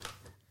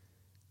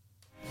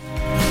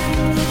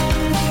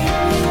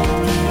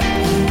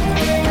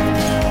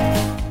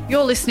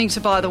listening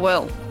to By the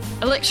Well,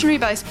 a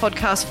lectionary-based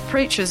podcast for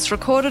preachers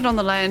recorded on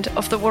the land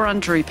of the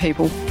Wurundjeri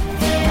people.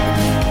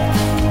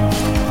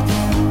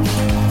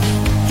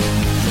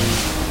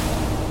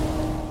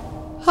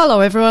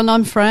 Hello everyone,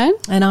 I'm Fran.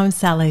 And I'm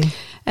Sally.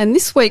 And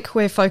this week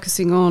we're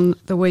focusing on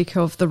the week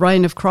of the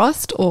reign of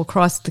Christ, or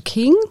Christ the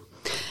King.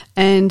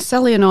 And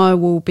Sally and I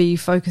will be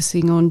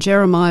focusing on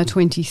Jeremiah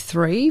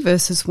 23,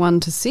 verses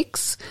 1 to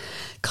 6,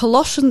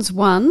 Colossians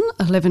 1,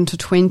 11 to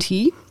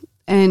 20,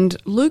 and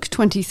Luke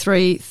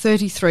 23,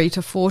 33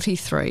 to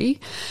 43.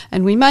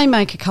 And we may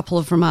make a couple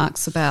of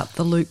remarks about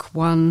the Luke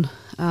 1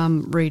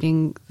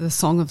 reading the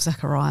Song of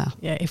Zechariah.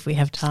 Yeah, if we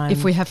have time.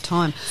 If we have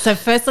time. So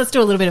first let's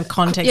do a little bit of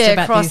context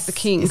about Christ this. the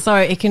King. So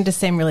it can just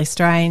seem really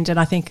strange, and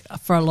I think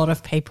for a lot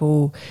of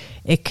people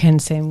it can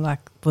seem like,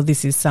 well,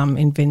 this is some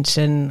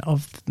invention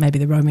of maybe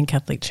the Roman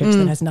Catholic Church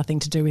that has nothing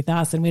to do with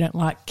us, and we don't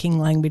like king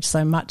language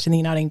so much in the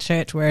Uniting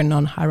Church. We're a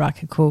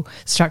non-hierarchical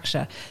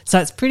structure. So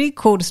it's pretty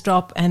cool to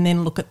stop and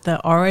then look at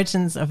the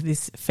origins of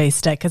this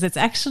feast day, because it's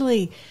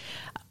actually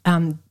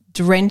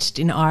drenched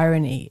in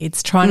irony.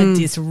 It's trying to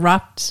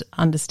disrupt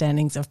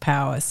understandings of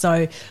power.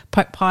 So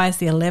Pope Pius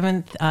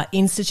XI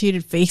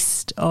instituted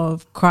Feast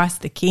of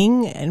Christ the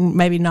King in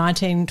maybe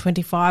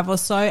 1925 or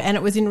so, and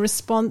it was in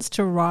response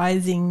to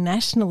rising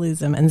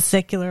nationalism and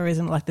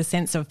secularism, like the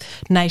sense of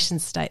nation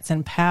states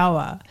and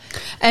power.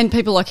 And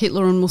people like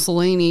Hitler and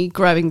Mussolini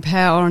grabbing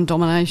power and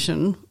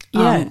domination.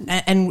 And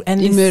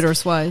in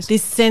murderous ways.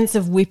 This sense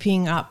of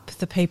whipping up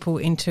the people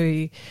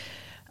into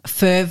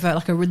fervour,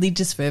 like a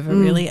religious fervour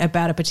really,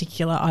 about a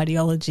particular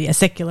ideology, a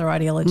secular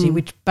ideology,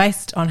 which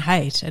based on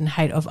hate and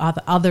hate of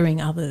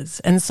othering others.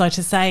 And so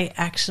to say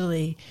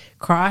actually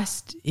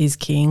Christ is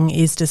king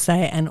is to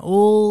say and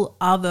all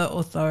other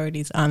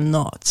authorities are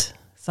not.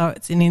 So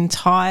it's an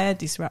entire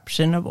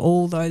disruption of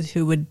all those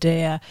who would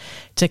dare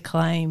to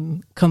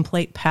claim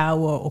complete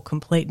power or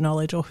complete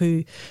knowledge, or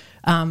who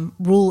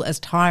rule as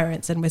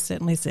tyrants, and we're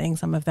certainly seeing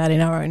some of that in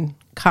our own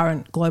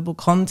current global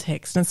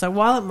context. And so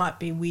while it might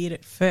be weird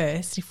at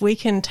first, if we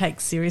can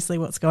take seriously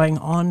what's going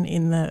on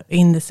in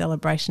the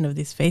celebration of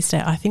this feast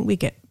day, I think we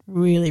get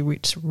really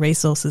rich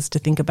resources to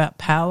think about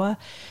power,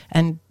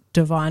 and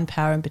divine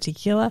power in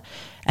particular,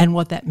 and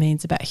what that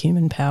means about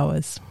human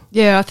powers.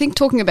 Yeah, I think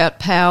talking about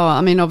power,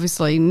 I mean,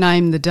 obviously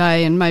name the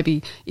day, and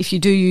maybe if you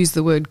do use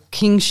the word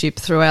kingship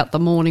throughout the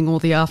morning or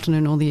the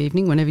afternoon or the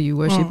evening, whenever you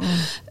worship,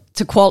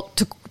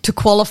 to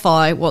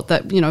qualify what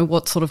that,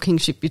 what sort of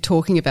kingship you're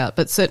talking about.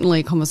 But certainly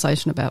a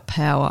conversation about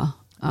power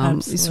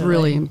is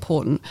really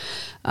important.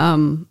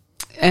 And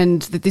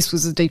that this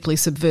was a deeply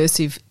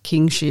subversive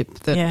kingship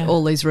that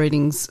all these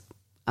readings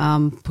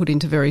put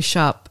into very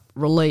sharp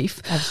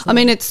relief. Absolutely. I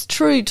mean, it's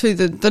true too,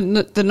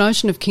 the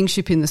notion of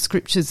kingship in the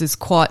scriptures is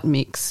quite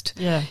mixed.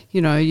 Yeah.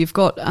 You've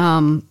got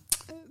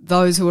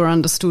those who are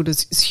understood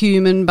as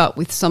human but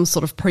with some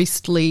sort of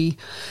priestly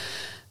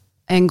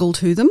angle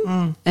to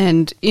them.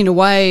 And in a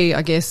way,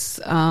 I guess,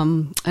 our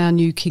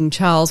new King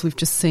Charles, we've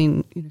just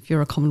seen, if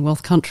you're a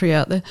Commonwealth country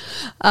out there,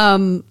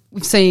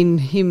 we've seen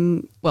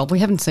him, well, we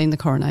haven't seen the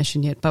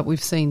coronation yet, but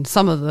we've seen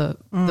some of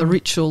the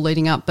ritual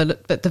leading up,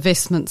 but the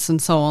vestments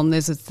and so on,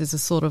 there's a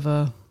sort of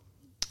a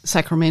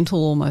sacramental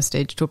almost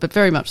edge to it, but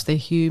very much they're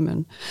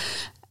human.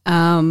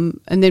 And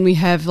then we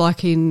have,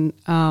 like in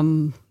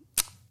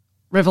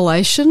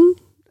Revelation,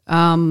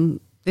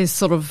 there's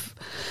sort of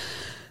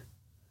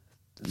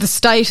the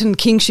state and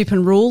kingship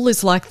and rule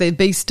is like the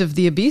beast of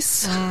the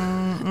abyss.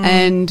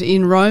 And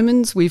in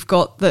Romans, we've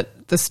got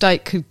that the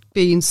state could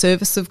be in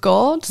service of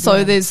God.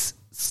 So there's,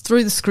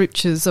 through the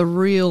scriptures, a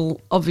real,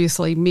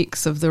 obviously,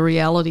 mix of the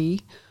reality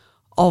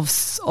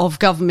of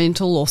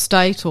governmental or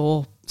state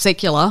or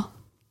secular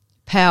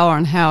power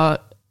and how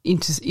it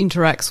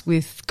interacts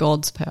with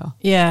God's power.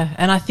 Yeah,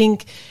 and I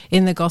think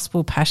in the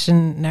gospel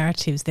passion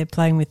narratives, they're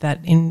playing with that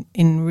in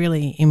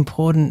really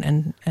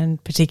important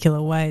and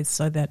particular ways,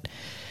 so that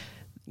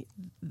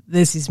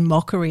there's this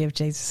mockery of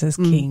Jesus as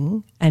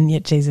king, and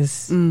yet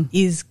Jesus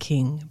is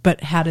king.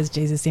 But how does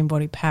Jesus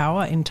embody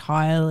power?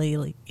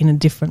 Entirely in a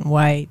different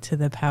way to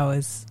the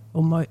powers,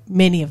 or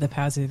many of the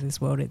powers of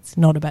this world. It's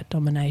not about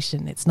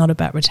domination. It's not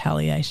about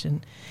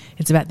retaliation.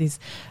 It's about this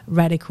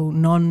radical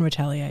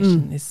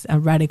non-retaliation, this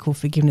radical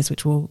forgiveness,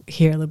 which we'll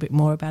hear a little bit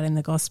more about in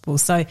the gospel.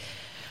 So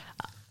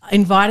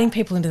inviting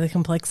people into the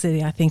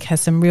complexity, I think,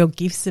 has some real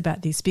gifts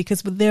about this,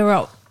 because there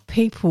are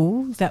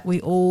people that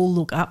we all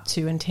look up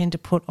to and tend to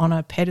put on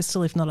a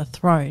pedestal, if not a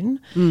throne,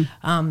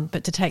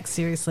 but to take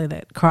seriously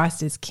that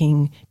Christ is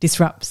king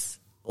disrupts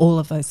all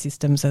of those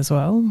systems as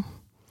well.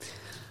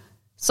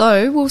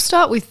 So we'll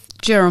start with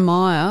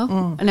Jeremiah.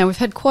 Now, we've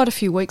had quite a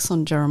few weeks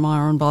on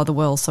Jeremiah on By the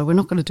Well, so we're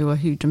not going to do a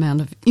huge amount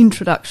of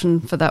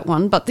introduction for that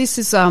one, but this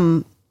is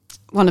one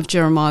of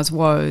Jeremiah's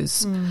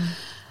woes.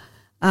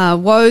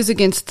 Woes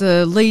against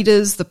the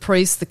leaders, the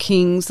priests, the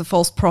kings, the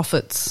false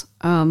prophets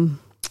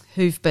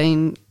who've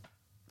been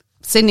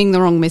sending the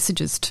wrong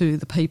messages to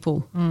the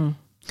people.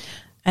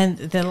 And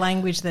the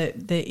language,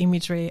 the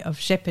imagery of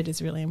shepherd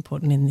is really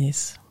important in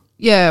this.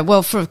 Yeah,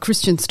 well, for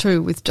Christians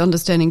too, with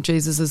understanding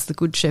Jesus as the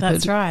Good Shepherd.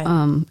 That's right.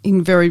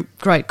 In very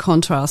great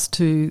contrast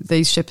to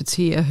these shepherds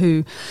here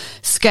who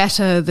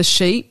scatter the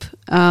sheep.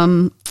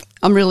 I'm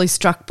really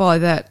struck by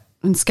that.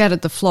 And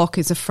scattered the flock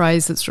is a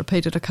phrase that's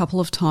repeated a couple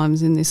of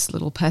times in this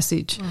little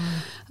passage.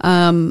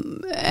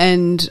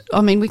 And, I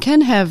mean, we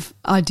can have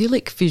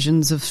idyllic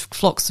visions of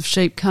flocks of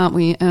sheep, can't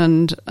we?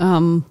 And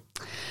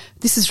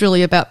this is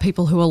really about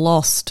people who are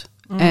lost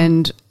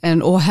and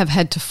or have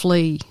had to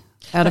flee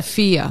out of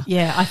fear.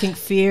 Yeah, I think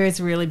fear is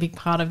a really big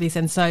part of this,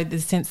 and so the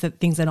sense that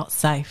things are not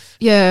safe.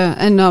 Yeah,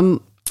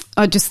 and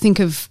I just think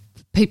of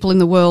people in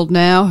the world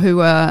now who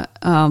are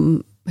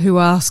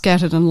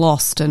scattered and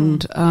lost,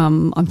 and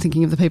I'm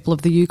thinking of the people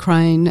of the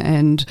Ukraine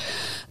and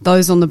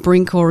those on the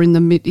brink or in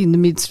the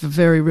midst of a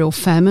very real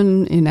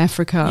famine in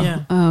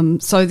Africa. Yeah.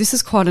 So this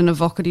is quite an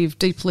evocative,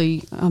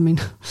 deeply, I mean,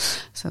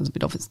 sounds a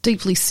bit obvious,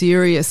 deeply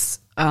serious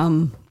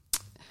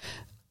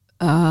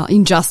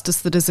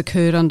injustice that has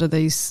occurred under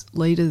these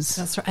leaders.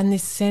 That's right. And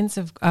this sense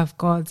of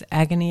God's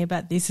agony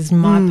about this is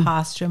my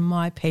pasture,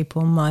 my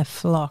people, my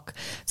flock.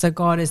 So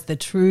God is the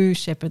true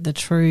shepherd, the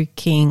true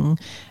king,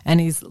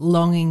 and is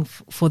longing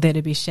for there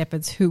to be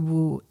shepherds who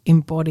will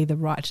embody the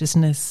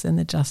righteousness and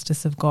the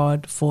justice of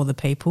God for the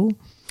people.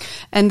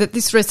 And that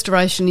this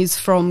restoration is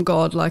from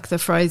God, like the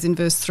phrase in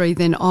verse 3,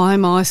 then I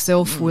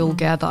myself will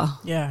gather.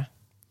 Yeah.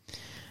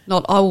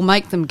 Not I will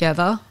make them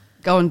gather,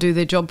 go and do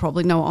their job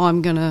properly. No,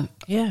 I'm going to,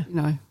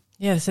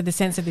 Yeah, so the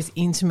sense of this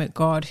intimate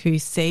God who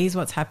sees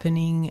what's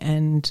happening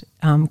and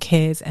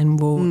cares and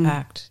will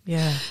act.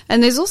 Yeah.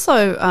 And there's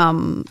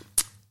also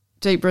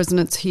deep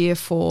resonance here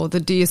for the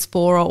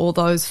diaspora or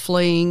those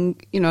fleeing,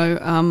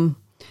 don't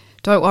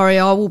worry,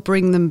 I will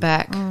bring them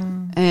back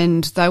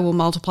and they will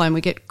multiply, and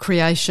we get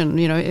creation,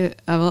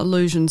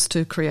 allusions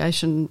to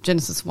creation,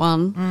 Genesis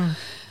 1.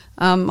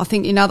 I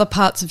think in other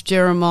parts of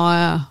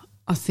Jeremiah,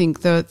 I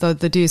think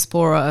the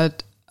diaspora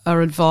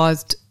are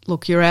advised,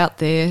 look, you're out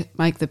there,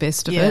 make the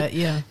best of it.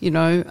 Yeah.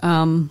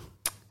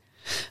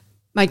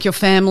 Make your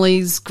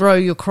families, grow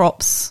your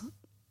crops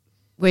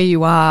where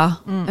you are,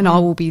 and I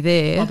will be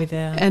there. I'll be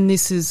there. And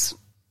this is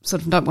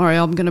sort of, don't worry,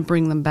 I'm going to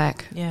bring them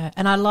back. Yeah,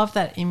 and I love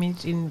that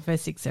image in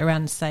verse 6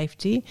 around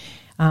safety.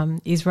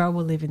 Israel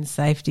will live in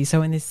safety.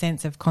 So in this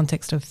sense of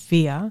context of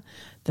fear,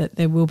 that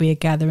there will be a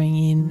gathering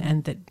in,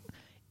 and that,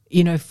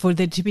 for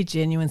there to be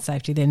genuine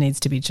safety, there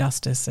needs to be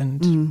justice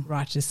and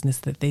righteousness,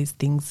 that these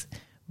things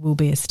will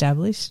be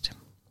established.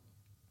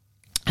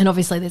 And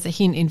obviously there's a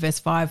hint in verse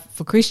 5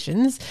 for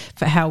Christians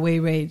for how we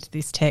read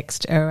this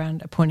text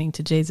around pointing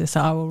to Jesus.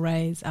 I will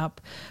raise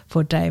up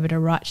for David a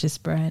righteous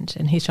branch,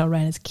 and he shall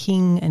reign as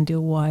king and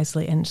deal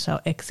wisely and shall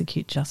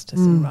execute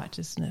justice and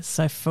righteousness.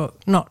 So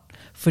not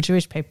for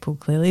Jewish people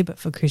clearly, but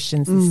for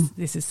Christians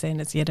this is seen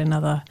as yet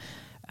another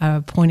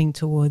pointing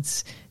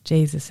towards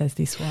Jesus as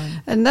this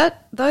one. And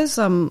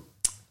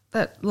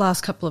that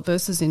last couple of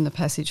verses in the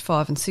passage,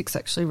 5 and 6,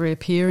 actually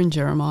reappear in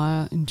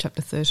Jeremiah in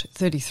chapter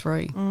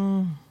 33.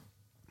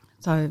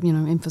 So,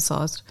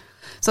 emphasised.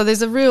 So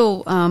there's a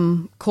real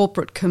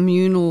corporate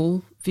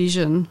communal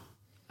vision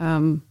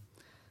to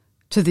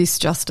this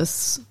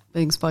justice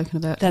being spoken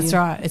about. That's here.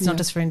 right. It's not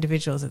just for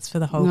individuals, it's for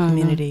the whole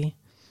community. No.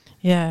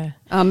 Yeah.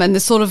 And the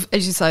sort of,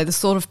 as you say, the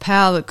sort of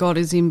power that God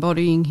is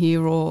embodying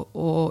here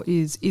or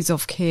is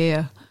of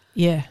care.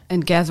 Yeah.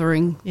 And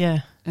gathering. Yeah.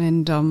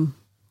 And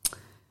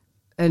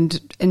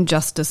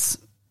justice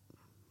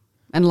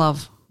and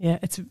love. Yeah,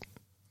 it's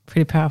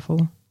pretty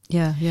powerful.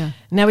 Yeah, yeah.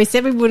 Now, we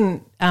said we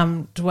wouldn't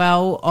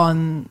dwell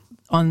on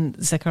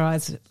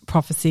Zechariah's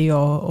prophecy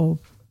or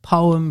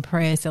poem,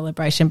 prayer,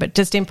 celebration, but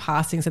just in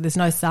passing. So there's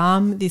no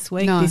psalm this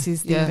week. No, this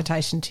is the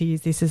invitation to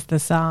use this as the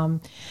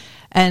psalm.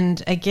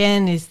 And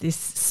again, is this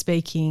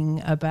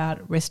speaking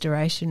about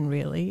restoration,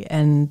 really,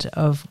 and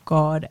of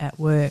God at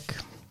work.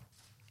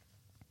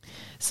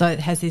 So it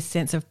has this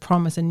sense of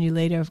promise, a new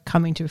leader of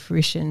coming to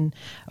fruition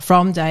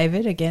from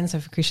David again. So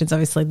for Christians,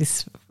 obviously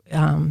this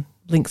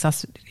links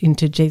us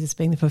into Jesus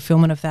being the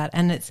fulfillment of that.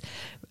 And it's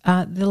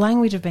the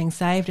language of being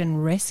saved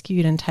and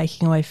rescued and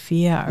taking away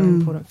fear are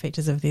important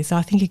features of this. So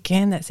I think,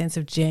 again, that sense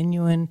of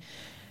genuine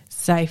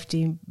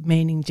safety,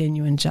 meaning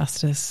genuine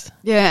justice.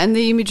 Yeah, and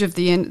the image of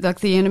the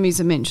enemies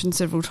are mentioned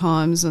several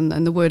times, and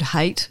the word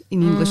hate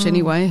in English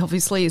anyway,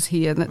 obviously, is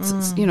here.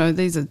 That's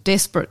these are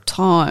desperate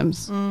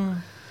times.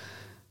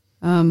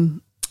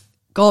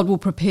 God will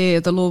prepare,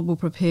 the Lord will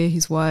prepare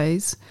his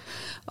ways.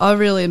 I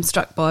really am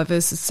struck by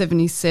verses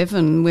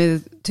 77,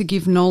 where to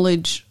give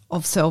knowledge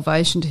of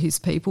salvation to his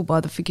people by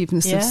the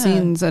forgiveness of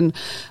sins. And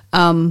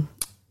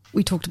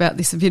we talked about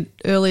this a bit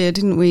earlier,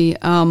 didn't we?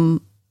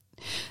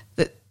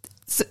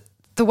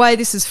 The way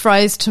this is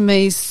phrased to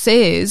me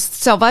says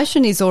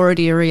salvation is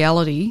already a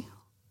reality.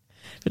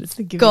 But it's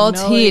the giving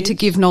God's knowledge. here to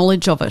give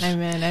knowledge of it.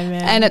 Amen,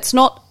 amen. And it's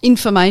not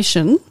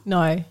information.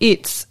 No.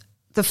 It's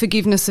the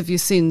forgiveness of your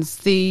sins.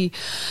 The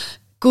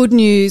good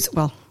news,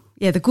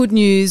 the good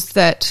news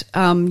that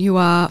you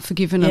are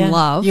forgiven and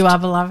loved. You are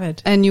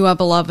beloved. And you are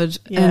beloved.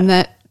 Yeah. And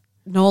that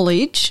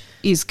knowledge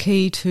is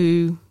key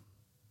to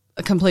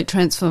a complete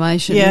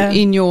transformation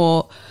in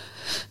your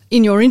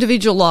in your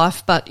individual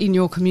life, but in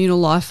your communal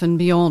life and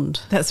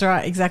beyond. That's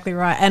right, exactly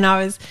right. And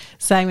I was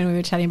saying when we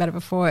were chatting about it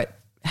before, it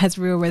has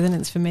real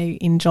resonance for me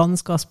in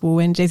John's Gospel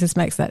when Jesus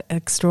makes that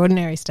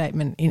extraordinary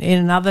statement in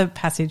another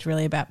passage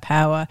really about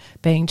power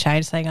being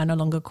changed, saying, I no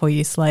longer call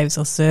you slaves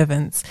or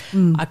servants.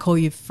 I call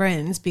you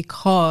friends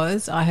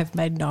because I have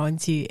made known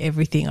to you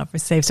everything I've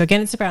received. So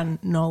again, it's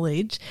about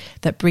knowledge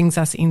that brings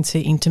us into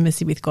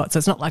intimacy with God. So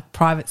it's not like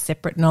private,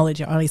 separate knowledge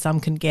that only some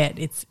can get.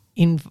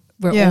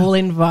 We're all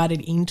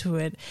invited into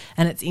it,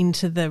 and it's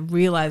into the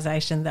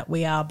realisation that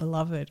we are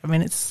beloved. I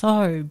mean, it's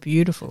so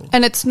beautiful.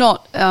 And it's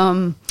not...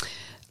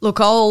 look,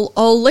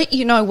 I'll let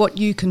you know what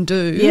you can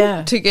do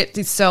to get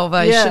this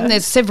salvation. Yeah.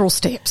 There's several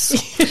steps.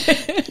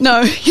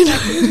 No,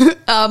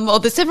 or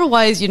there's several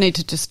ways you need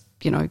to just,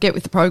 get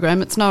with the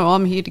program. It's no,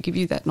 I'm here to give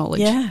you that knowledge.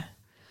 Yeah.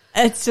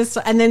 It's just,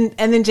 and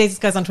then Jesus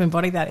goes on to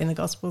embody that in the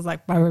Gospels,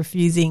 like by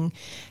refusing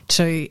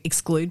to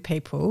exclude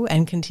people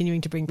and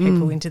continuing to bring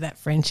people into that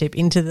friendship,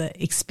 into the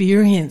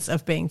experience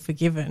of being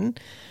forgiven.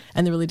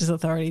 And the religious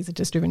authorities are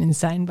just driven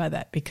insane by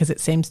that because it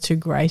seems too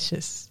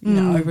gracious,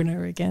 over and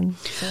over again.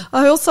 So.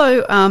 I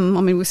also,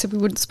 we said we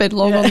wouldn't spend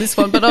long on this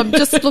one, but I'm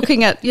just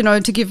looking at,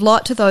 to give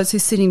light to those who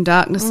sit in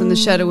darkness and the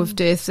shadow of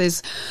death.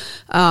 There's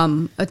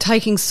a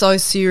taking so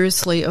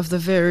seriously of the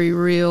very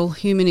real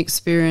human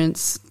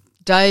experience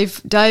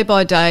day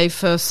by day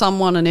for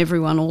someone and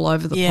everyone all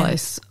over the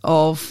place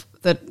of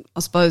that, I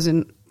suppose,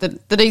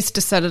 that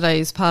Easter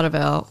Saturday is part of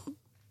our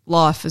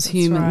life as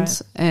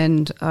humans. Right.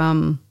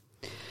 And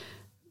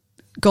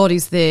God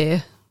is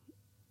there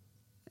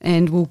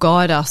and will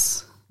guide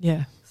us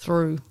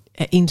through.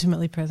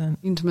 Intimately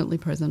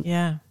present.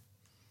 Yeah.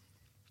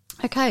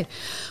 Okay.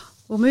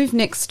 We'll move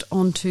next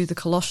on to the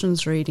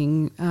Colossians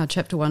reading,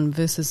 chapter 1,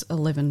 verses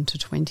 11 to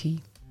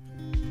 20.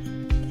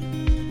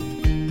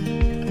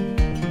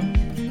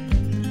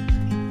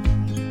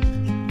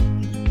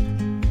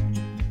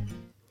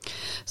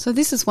 So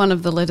this is one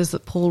of the letters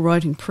that Paul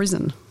wrote in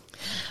prison.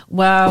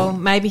 Well,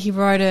 maybe he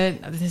wrote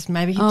it.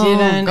 Maybe he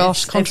didn't.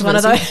 Gosh,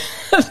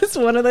 it's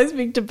one of those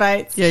big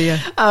debates. Yeah.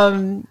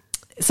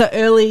 So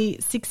early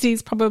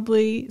 60s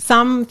probably.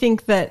 Some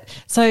think that.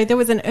 So there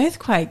was an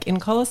earthquake in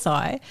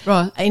Colossae,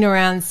 right, in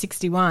around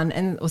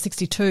 61 or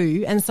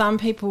 62, and some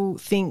people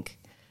think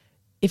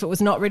if it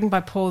was not written by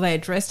Paul, they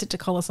addressed it to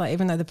Colossae,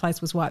 even though the place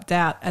was wiped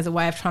out, as a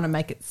way of trying to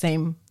make it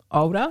seem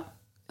older.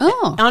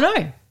 Oh, I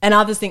know. And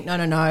others think no,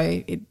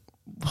 it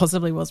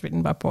possibly was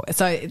written by Paul.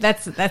 So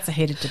that's a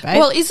heated debate.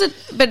 Well, is it?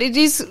 But it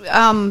is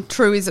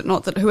true, is it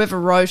not, that whoever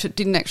wrote it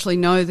didn't actually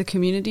know the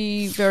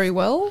community very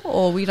well,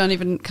 or we can't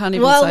even say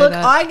that? Well,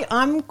 look,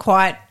 I'm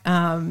quite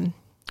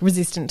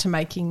resistant to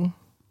making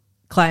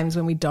claims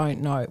when we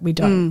don't know. We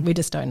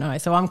just don't know.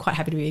 So I'm quite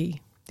happy to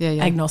be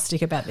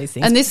agnostic about these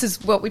things. And this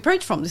is what we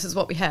preach from. This is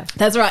what we have.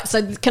 That's right.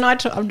 So can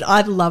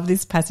I love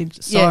this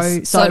passage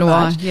so do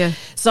much. I. Yeah.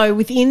 So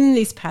within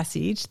this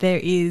passage, there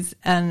is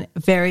a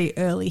very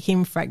early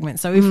hymn fragment.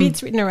 So if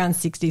it's written around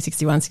 60,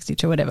 61,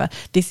 62, whatever,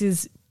 this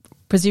is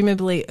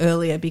presumably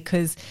earlier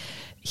because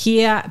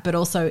here, but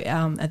also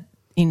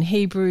in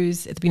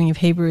Hebrews, at the beginning of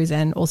Hebrews,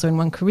 and also in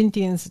 1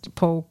 Corinthians,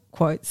 Paul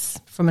quotes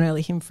from an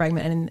early hymn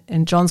fragment, and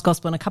in John's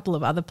Gospel and a couple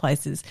of other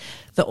places,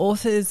 the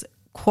authors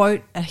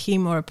quote a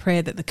hymn or a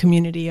prayer that the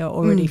community are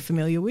already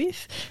familiar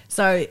with.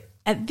 So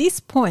at this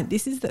point,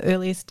 this is the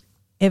earliest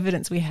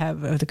evidence we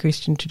have of the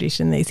Christian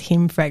tradition, these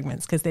hymn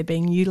fragments, because they're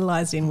being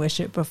utilised in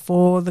worship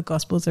before the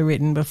Gospels are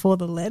written, before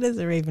the letters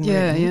are even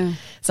written. Yeah.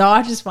 So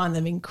I just find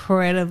them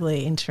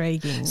incredibly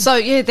intriguing. So,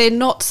 they're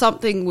not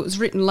something that was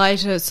written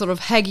later, sort of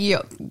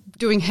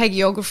doing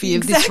hagiography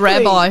of this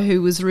rabbi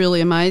who was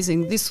really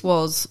amazing. This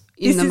was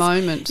in the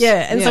moment.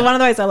 Yeah, and so one of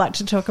the ways I like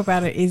to talk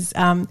about it is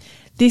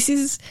this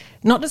is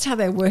not just how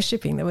they're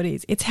worshipping, though it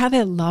is, it's how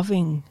they're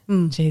loving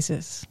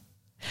Jesus.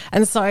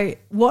 And so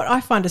what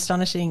I find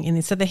astonishing in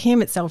this, so the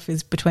hymn itself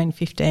is between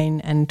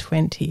 15 and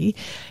 20.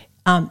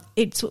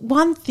 It's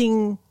one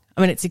thing,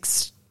 it's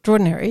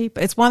extraordinary,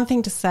 but it's one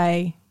thing to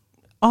say,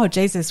 oh,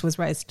 Jesus was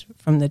raised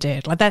from the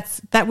dead. Like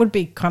that would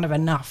be kind of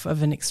enough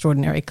of an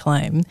extraordinary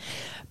claim.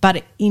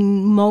 But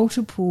in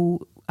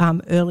multiple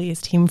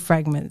earliest hymn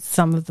fragments,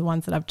 some of the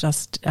ones that I've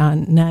just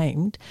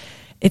named,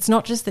 it's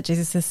not just that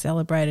Jesus is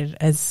celebrated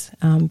as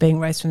being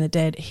raised from the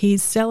dead.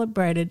 He's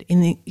celebrated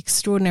in the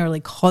extraordinarily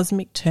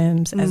cosmic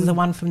terms as the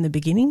one from the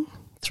beginning,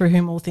 through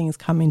whom all things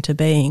come into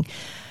being.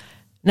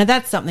 Now,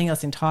 that's something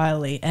else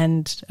entirely.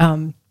 And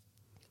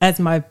as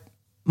my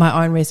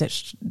own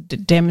research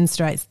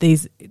demonstrates,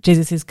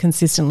 Jesus is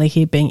consistently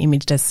here being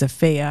imaged as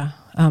Sophia,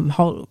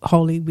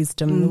 holy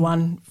wisdom, the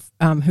one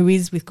who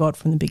is with God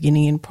from the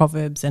beginning in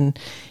Proverbs and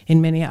in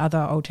many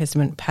other Old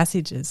Testament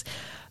passages.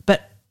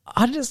 But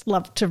I'd just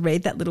love to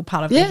read that little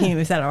part of the hymn,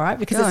 is that all right?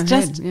 Because it's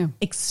just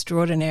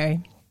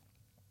extraordinary.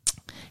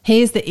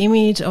 He is the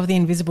image of the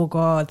invisible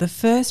God, the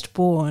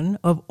firstborn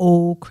of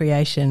all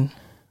creation.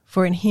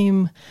 For in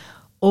him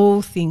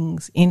all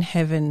things in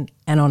heaven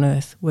and on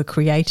earth were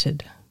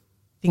created,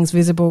 things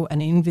visible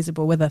and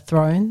invisible, whether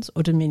thrones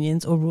or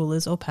dominions or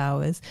rulers or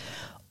powers.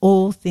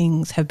 All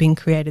things have been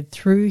created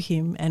through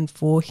him and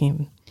for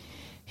him.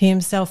 He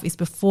himself is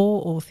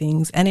before all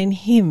things, and in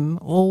him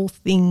all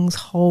things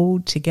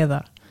hold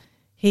together.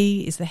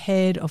 He is the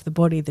head of the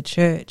body, the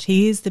church.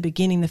 He is the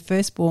beginning, the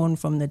firstborn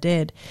from the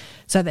dead,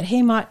 so that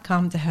he might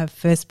come to have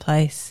first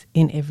place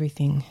in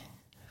everything.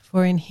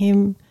 For in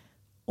him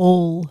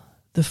all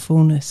the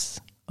fullness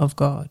of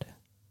God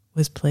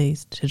was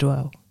pleased to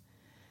dwell.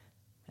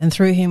 And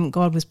through him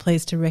God was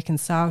pleased to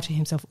reconcile to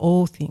himself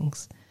all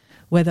things,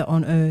 whether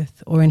on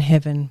earth or in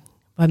heaven,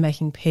 by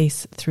making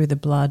peace through the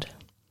blood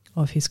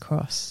of his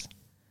cross.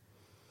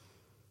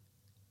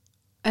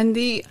 And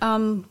the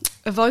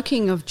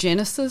evoking of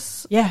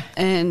Genesis,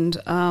 and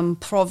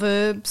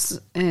Proverbs,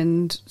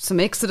 and some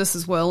Exodus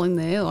as well in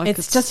there. Like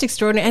it's just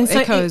extraordinary. And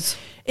echoes. So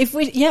if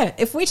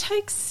we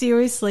take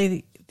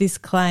seriously this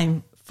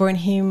claim, for in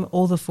him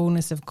all the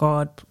fullness of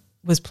God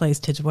was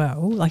pleased to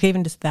dwell, like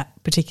even just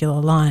that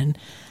particular line,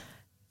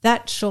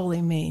 that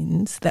surely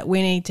means that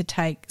we need to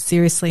take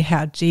seriously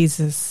how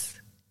Jesus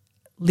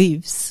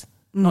lives.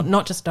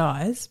 Not just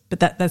dies, but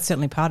that's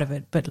certainly part of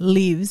it, but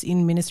lives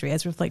in ministry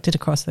as reflected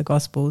across the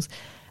Gospels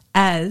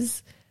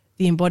as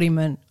the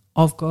embodiment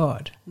of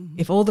God. Mm-hmm.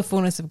 If all the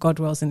fullness of God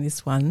dwells in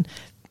this one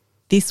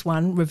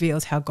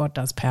reveals how God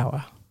does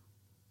power.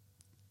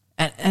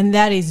 And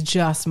that is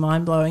just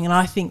mind-blowing, and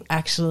I think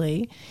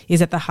actually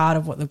is at the heart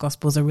of what the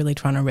Gospels are really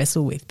trying to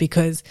wrestle with,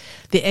 because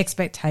the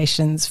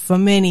expectations for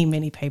many,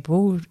 many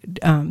people,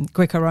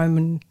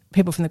 Greco-Roman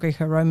people from the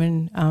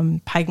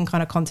Greco-Roman pagan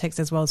kind of context,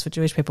 as well as for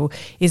Jewish people,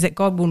 is that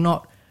God will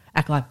not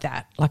act like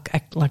that,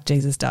 act like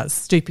Jesus does,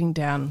 stooping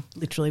down,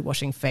 literally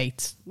washing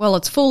feet. Well,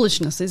 it's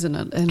foolishness, isn't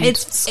it? And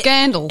it's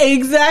scandal.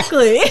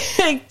 Exactly.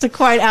 To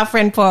quote our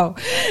friend Paul,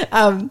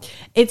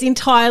 it's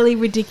entirely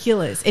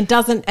ridiculous. It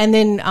doesn't, and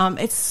then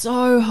it's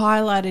so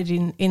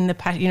highlighted in the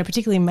Passion,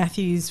 particularly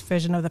Matthew's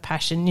version of the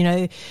Passion.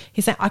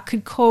 He's saying, I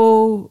could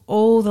call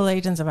all the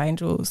legions of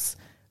angels,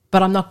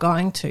 but I'm not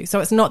going to.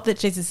 So it's not that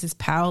Jesus is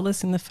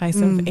powerless in the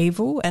face of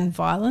evil and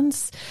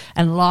violence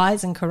and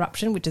lies and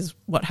corruption, which is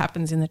what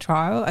happens in the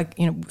trial,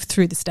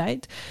 through the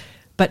state.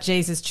 But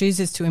Jesus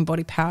chooses to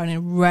embody power in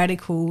a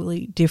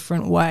radically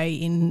different way,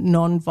 in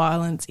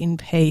non-violence, in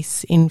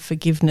peace, in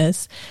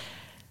forgiveness.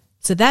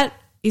 So that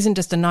isn't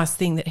just a nice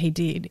thing that he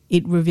did.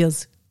 It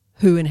reveals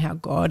who and how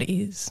God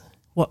is,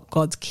 what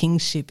God's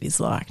kingship is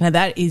like. Now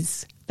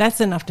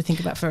that's enough to think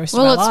about for the rest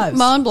of our lives. Well, it's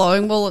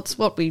mind-blowing. Well, it's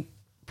what we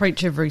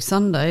preach every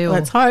Sunday, or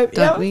let's hope,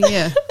 don't we?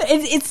 Yeah,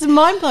 it's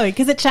mind blowing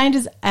because it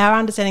changes our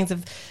understandings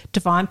of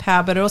divine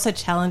power, but it also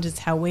challenges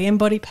how we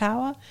embody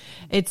power.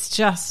 It's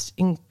just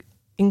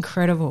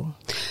incredible.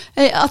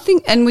 I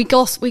think, and we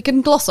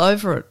can gloss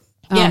over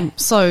it,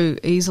 so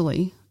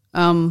easily.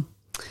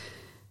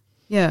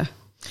 Yeah.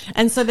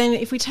 And so then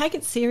if we take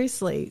it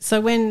seriously,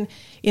 so when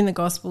in the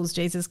Gospels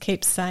Jesus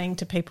keeps saying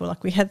to people,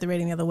 like we had the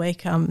reading the other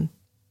week,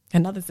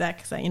 another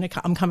Zach saying,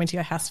 I'm coming to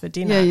your house for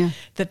dinner,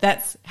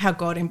 that's how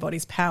God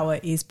embodies power,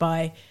 is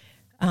by,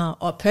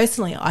 or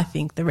personally, I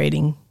think the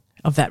reading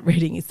of that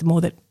reading is the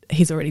more that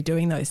he's already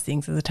doing those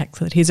things as a tax,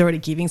 that he's already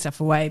giving stuff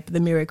away. But the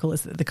miracle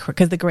is that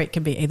because the Greek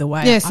can be either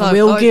way. Yes, I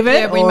will give it.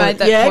 Yeah, we made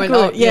that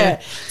point.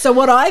 Good, So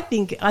what I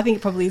think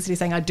it probably is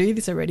saying I do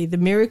this already. The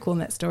miracle in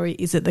that story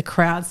is that the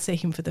crowds see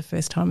him for the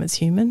first time as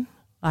human.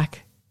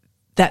 Like,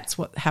 that's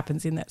what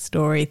happens in that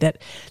story,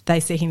 that they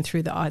see him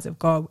through the eyes of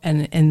God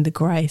and the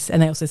grace,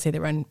 and they also see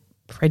their own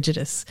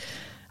prejudice.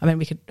 I mean,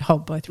 we could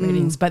hold both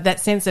readings, but that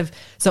sense of,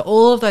 so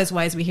all of those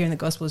ways we hear in the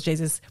Gospels,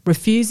 Jesus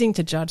refusing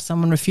to judge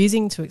someone,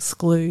 refusing to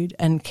exclude,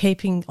 and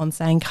keeping on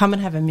saying, come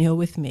and have a meal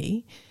with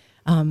me.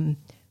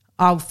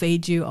 I'll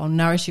feed you, I'll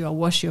nourish you, I'll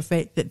wash your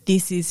feet, that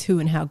this is who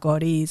and how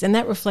God is. And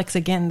that reflects,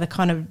 again, the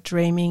kind of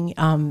dreaming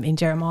in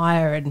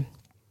Jeremiah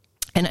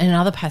and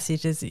other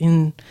passages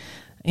in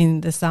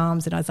the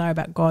Psalms and Isaiah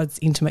about God's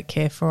intimate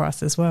care for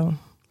us as well.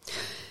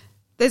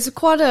 There's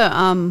quite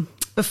a,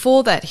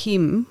 before that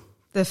hymn,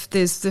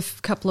 there's a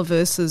couple of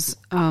verses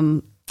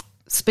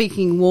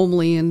speaking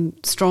warmly and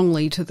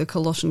strongly to the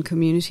Colossian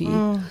community.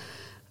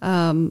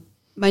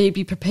 May you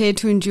be prepared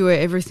to endure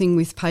everything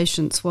with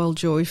patience while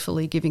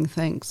joyfully giving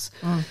thanks.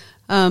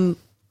 And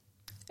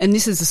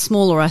this is a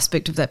smaller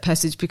aspect of that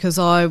passage, because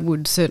I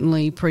would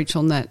certainly preach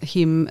on that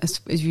hymn as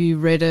you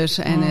read it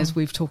and as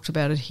we've talked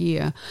about it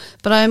here.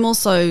 But I am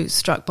also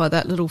struck by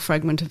that little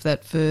fragment of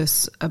that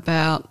verse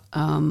about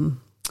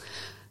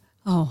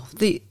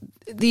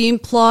the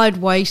implied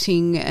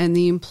waiting and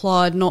the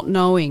implied not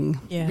knowing,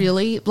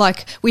 really.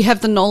 Like, we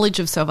have the knowledge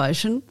of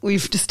salvation.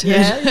 We've just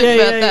heard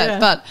about that.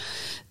 But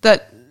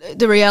that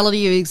the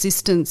reality of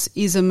existence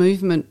is a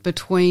movement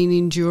between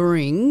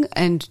enduring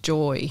and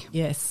joy.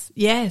 Yes.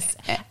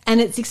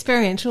 And it's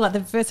experiential. Like the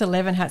verse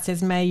 11, how it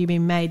says, may you be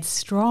made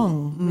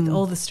strong with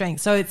all the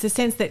strength. So it's a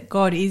sense that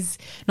God is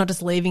not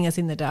just leaving us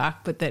in the dark,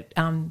 but that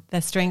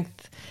the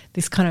strength,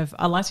 this kind of,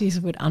 I like to use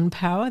the word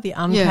unpower, the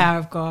unpower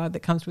of God that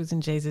comes to us in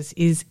Jesus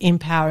is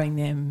empowering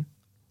them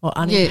or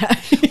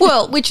unempowering.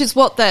 Well, which is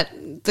what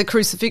the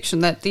crucifixion,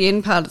 that the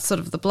end part, sort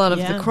of the blood of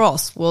the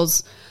cross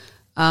was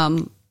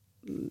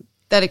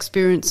that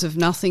experience of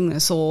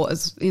nothingness, or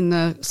as in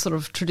the sort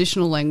of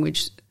traditional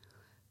language,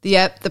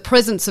 the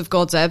presence of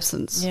God's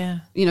absence. Yeah.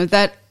 You know,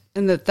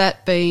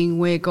 that being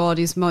where God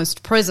is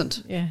most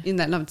present. Yeah. In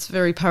that, it's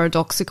very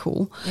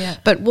paradoxical. Yeah.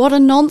 But what a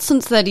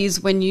nonsense that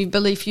is when you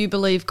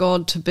believe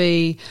God to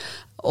be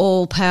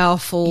all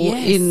powerful.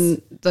 Yes.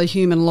 In the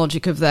human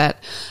logic of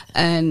that,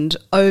 and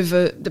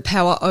over the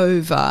power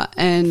over,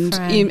 and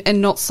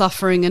and not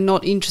suffering, and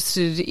not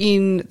interested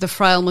in the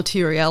frail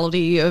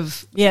materiality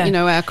of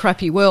our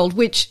crappy world,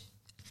 which,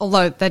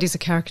 although that is a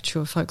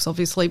caricature, folks,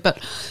 obviously, but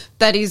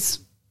that is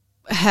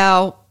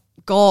how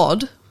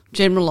God,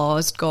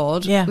 generalised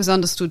God, was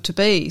understood to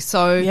be.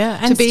 So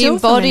and to be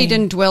embodied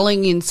and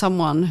dwelling in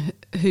someone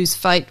whose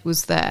fate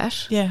was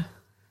that. Yeah.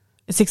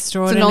 It's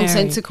extraordinary. It's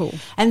nonsensical.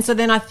 And so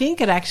then I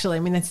think it actually, I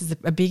mean, this is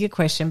a bigger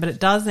question, but it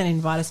does then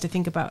invite us to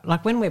think about,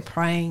 like, when we're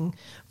praying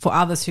for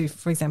others who,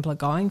 for example, are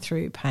going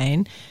through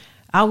pain,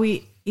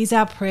 is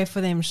our prayer for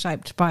them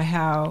shaped by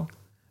how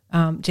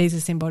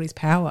Jesus embodies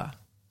power?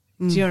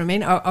 Do you know what I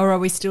mean? Or are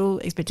we still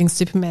expecting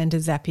Superman to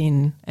zap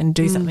in and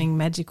do something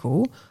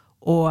magical?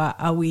 Or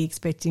are we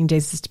expecting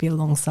Jesus to be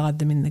alongside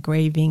them in the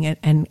grieving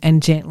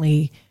and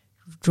gently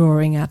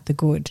drawing out the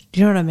good? Do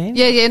you know what I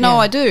mean? No,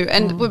 I do.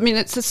 And I mean,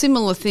 it's a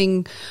similar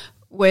thing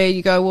where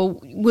you go, well,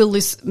 will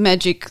this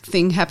magic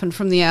thing happen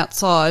from the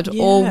outside,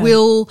 or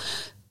will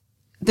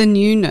the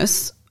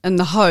newness and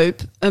the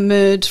hope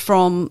emerge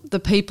from the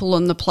people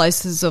and the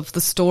places of the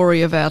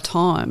story of our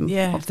time,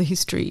 of the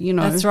history, you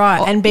know? That's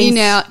right. And being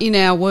in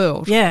our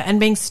world. Yeah,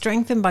 and being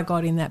strengthened by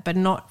God in that, but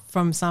not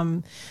from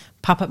some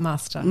puppet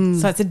master.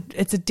 So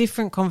it's a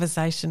different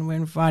conversation we're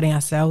inviting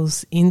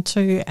ourselves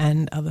into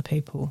and other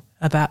people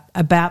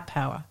about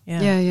power.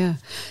 Yeah.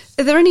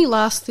 Are there any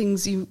last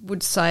things you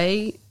would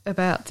say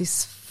about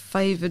this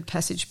favoured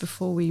passage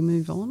before we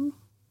move on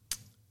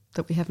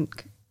that we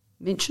haven't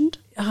mentioned?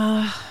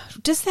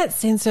 Just that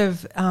sense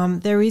of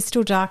there is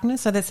still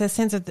darkness. So that's a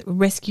sense of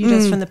rescued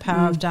us from the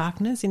power of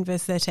darkness in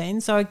verse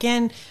 13. So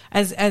again,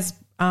 as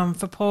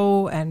for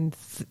Paul and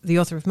the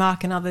author of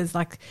Mark and others,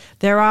 like,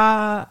 there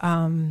are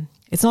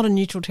it's not a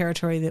neutral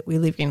territory that we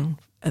live in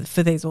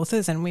for these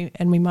authors, and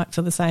we might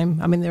feel the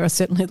same. I mean, there are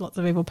certainly lots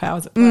of evil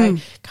powers at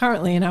play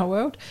currently in our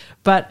world,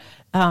 but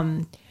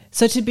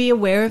so to be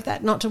aware of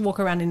that, not to walk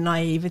around in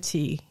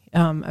naivety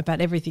about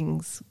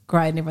everything's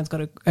great and everyone's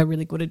got a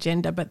really good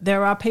agenda, but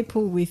there are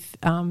people with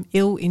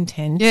ill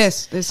intent.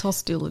 Yes, there's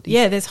hostility.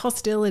 Yeah, there's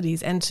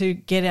hostilities, and to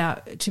get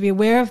out, to be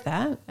aware of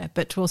that,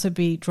 but to also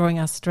be drawing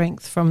our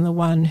strength from the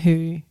one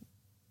who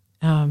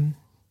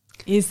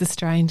is the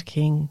strange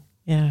king.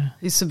 Yeah,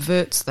 who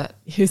subverts that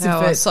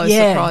power so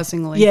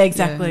surprisingly. Yeah,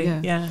 exactly.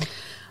 Yeah.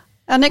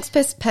 Our next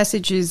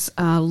passage is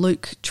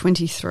Luke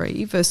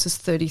 23, verses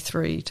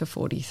 33 to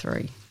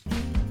 43.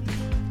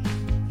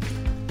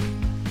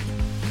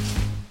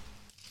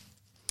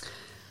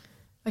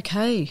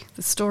 Okay,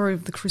 the story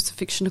of the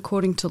crucifixion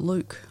according to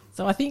Luke.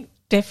 So I think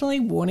definitely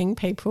warning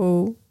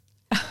people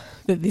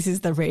that this is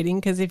the reading,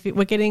 because if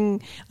we're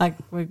getting, like,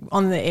 we're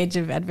on the edge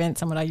of Advent,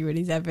 some would argue it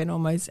is Advent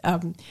almost,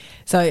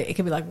 so it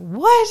could be like,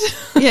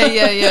 what?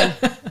 Yeah.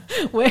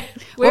 Where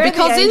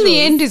because in the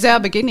end is our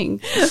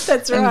beginning.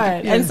 That's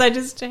right. And so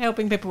just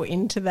helping people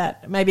into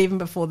that, maybe even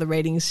before the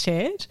reading is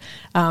shared,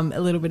 a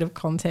little bit of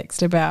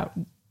context about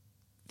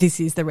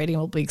this is the reading.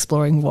 We'll be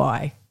exploring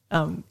why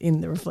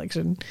in the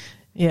reflection.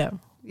 Yeah.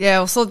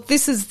 Yeah, so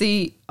this is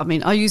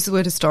I use the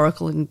word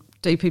historical in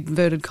deep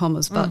inverted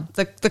commas, but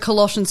the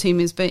Colossians hymn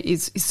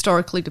is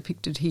historically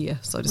depicted here,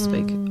 so to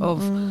speak,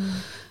 of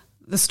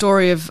the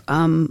story of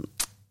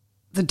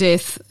the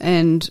death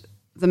and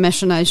the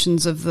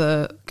machinations of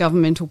the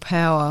governmental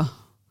power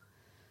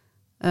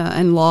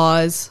and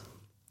lies.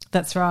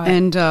 That's right.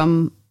 And,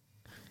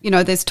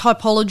 there's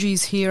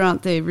typologies here,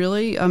 aren't there,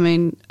 really? I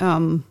mean,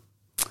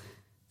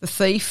 the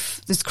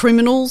thief, there's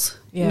criminals.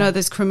 Yeah.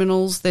 There's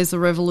criminals, there's the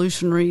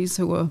revolutionaries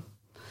who are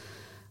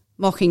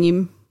mocking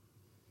him.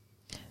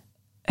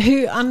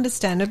 Who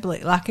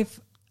understandably, like, if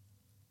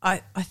I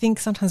think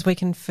sometimes we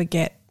can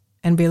forget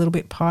and be a little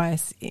bit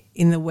pious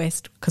in the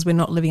West because we're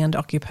not living under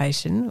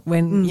occupation.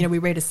 When, we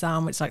read a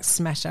psalm which, like,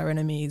 smash our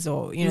enemies,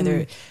 or,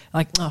 they're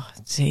like, oh,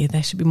 gee,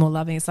 they should be more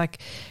loving. It's like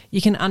you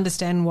can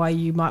understand why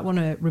you might want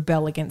to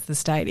rebel against the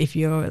state if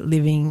you're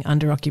living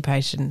under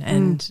occupation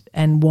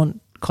and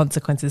want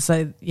consequences.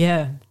 So,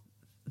 yeah,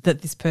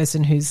 that this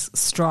person who's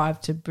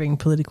strived to bring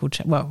political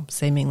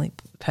seemingly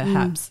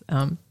perhaps.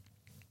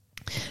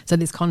 So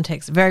this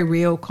context, very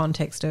real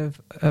context of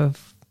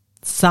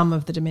some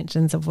of the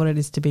dimensions of what it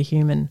is to be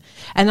human.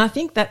 And I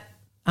think that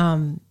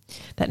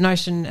that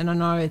notion, and I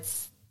know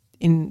it's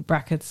in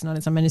brackets, not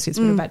in some manuscripts,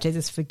 but about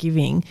Jesus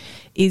forgiving,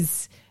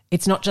 it's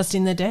not just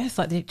in the death.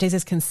 Like,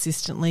 Jesus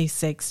consistently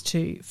seeks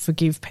to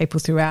forgive people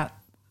throughout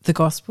the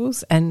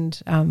Gospels,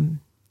 and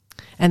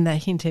the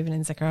hint even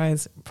in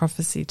Zechariah's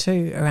prophecy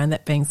too around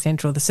that being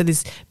central. So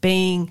this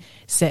being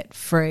set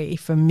free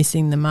from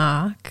missing the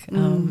mark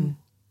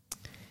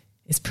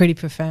is pretty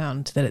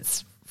profound, that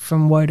it's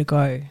from woe to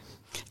go.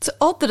 It's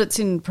odd that it's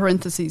in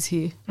parentheses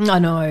here. I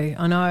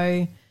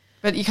know.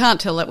 But you can't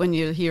tell that when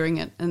you're hearing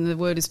it, and the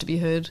word is to be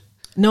heard.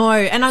 No,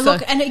 and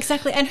look, and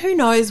exactly, and who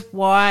knows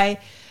why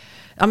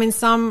I mean,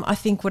 some I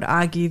think would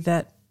argue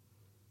that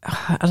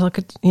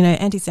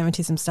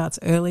anti-Semitism starts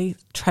early,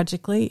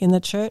 tragically, in the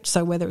church.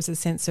 So whether it's a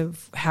sense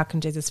of how can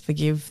Jesus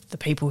forgive the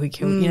people who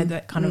killed,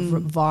 that kind of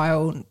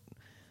vile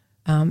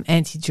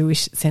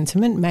anti-Jewish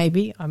sentiment,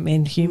 maybe. I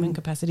mean, human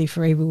capacity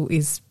for evil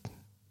is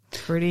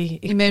pretty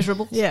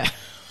immeasurable. Yeah.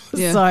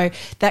 So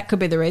that could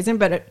be the reason.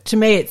 But to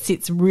me, it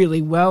sits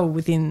really well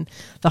within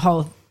the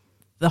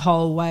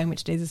whole way in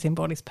which Jesus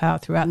embodies power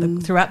throughout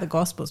the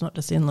Gospels, not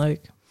just in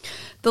Luke.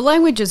 The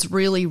language is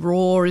really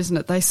raw, isn't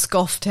it? They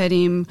scoffed at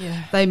him.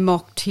 Yeah. They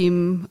mocked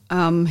him.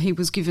 He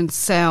was given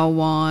sour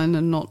wine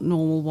and not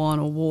normal wine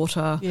or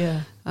water.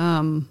 Yeah.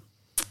 And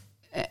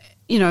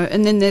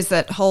then there's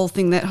that whole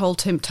thing, that whole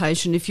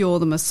temptation. If you're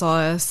the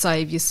Messiah,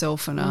 save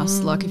yourself and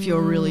us. Like if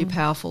you're really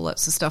powerful,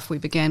 that's the stuff we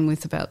began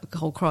with about the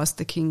whole Christ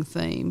the King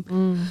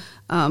theme.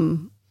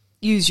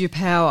 Use your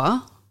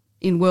power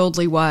in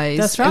worldly ways.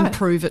 That's right. And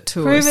prove it to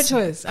us. Prove it to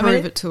us.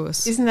 Prove it to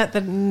us. Isn't that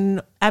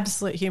the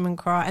absolute human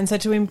cry? And so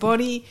to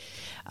embody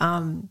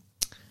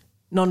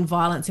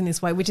non-violence in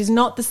this way, which is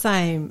not the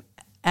same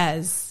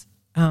as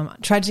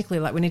tragically,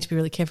 like we need to be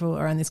really careful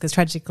around this because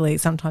tragically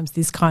sometimes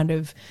this kind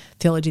of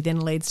theology then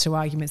leads to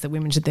arguments that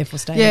women should therefore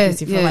stay in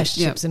abusive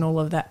relationships and all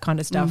of that kind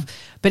of stuff.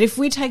 But if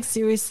we take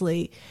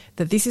seriously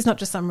that this is not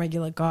just some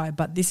regular guy,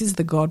 but this is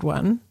the God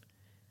one,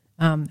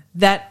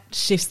 that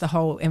shifts the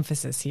whole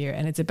emphasis here,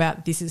 and it's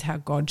about this is how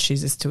God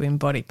chooses to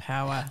embody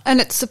power.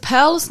 And it's a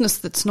powerlessness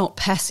that's not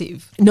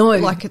passive. No,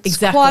 like it's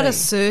quite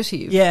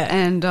assertive. Yeah.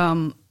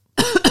 And,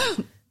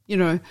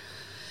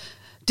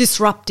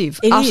 disruptive,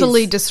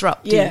 utterly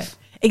disruptive. Yeah,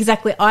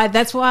 exactly.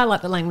 That's why I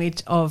like the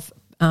language of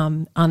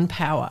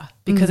unpower,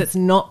 because it's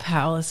not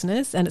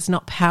powerlessness and it's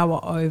not power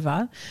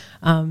over.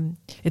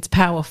 It's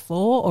power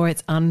for, or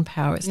it's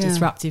unpower. It's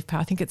disruptive power.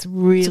 I think it's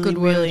really, it's a good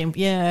really, word.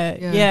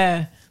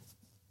 Yeah.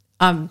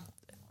 I'm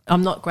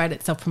not great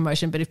at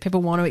self-promotion, but if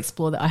people want to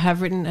explore that, I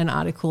have written an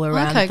article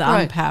around the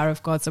unpower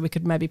of God, so we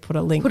could maybe put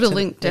a link.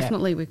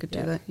 Definitely we could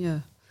do that, yeah.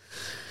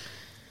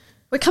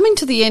 We're coming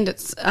to the end of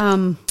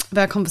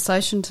our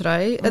conversation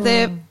today. Are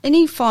there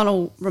any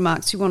final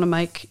remarks you want to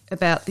make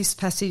about this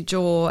passage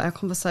or our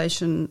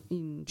conversation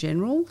in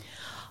general?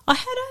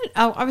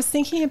 I was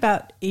thinking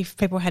about if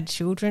people had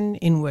children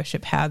in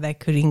worship, how they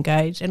could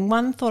engage. And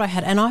one thought I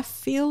had, and I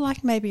feel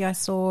like maybe I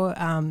saw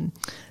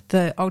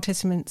the Old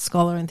Testament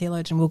scholar and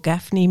theologian Will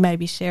Gaffney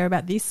maybe share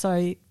about this.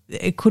 So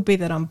it could be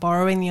that I'm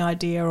borrowing the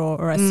idea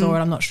or I saw it,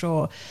 I'm not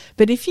sure.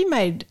 But if you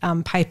made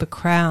paper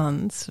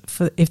crowns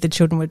if the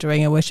children were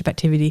doing a worship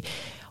activity,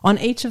 on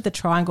each of the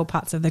triangle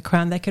parts of the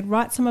crown, they could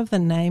write some of the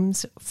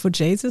names for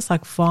Jesus,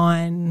 like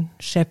vine,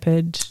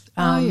 shepherd,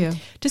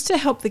 just to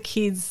help the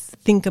kids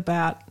think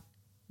about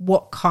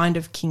what kind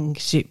of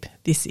kingship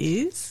this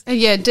is.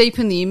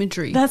 Deepen the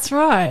imagery. That's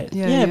right.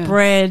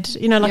 Bread.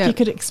 You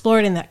could explore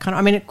it in that kind of,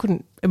 I mean,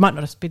 it might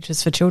not be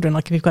just for children,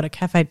 like if you've got a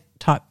cafe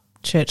type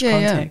church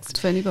context. It's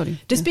for anybody.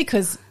 Just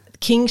because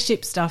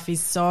kingship stuff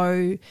is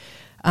so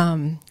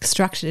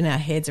structured in our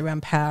heads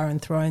around power and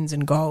thrones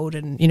and gold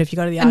and, if you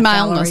go to the art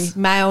gallery,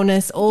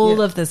 maleness,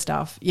 all of the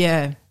stuff.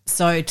 Yeah.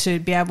 So to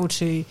be able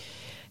to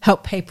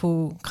help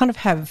people kind of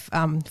have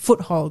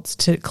footholds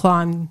to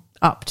climb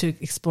up to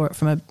explore it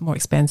from a more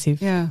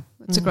expansive. Yeah,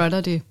 it's a great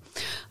idea.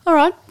 All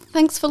right.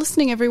 Thanks for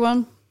listening,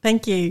 everyone.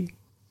 Thank you.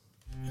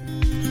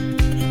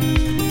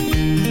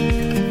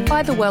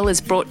 By the Well is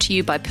brought to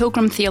you by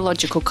Pilgrim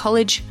Theological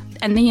College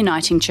and the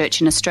Uniting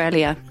Church in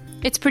Australia.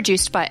 It's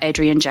produced by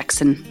Adrian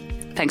Jackson.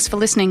 Thanks for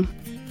listening.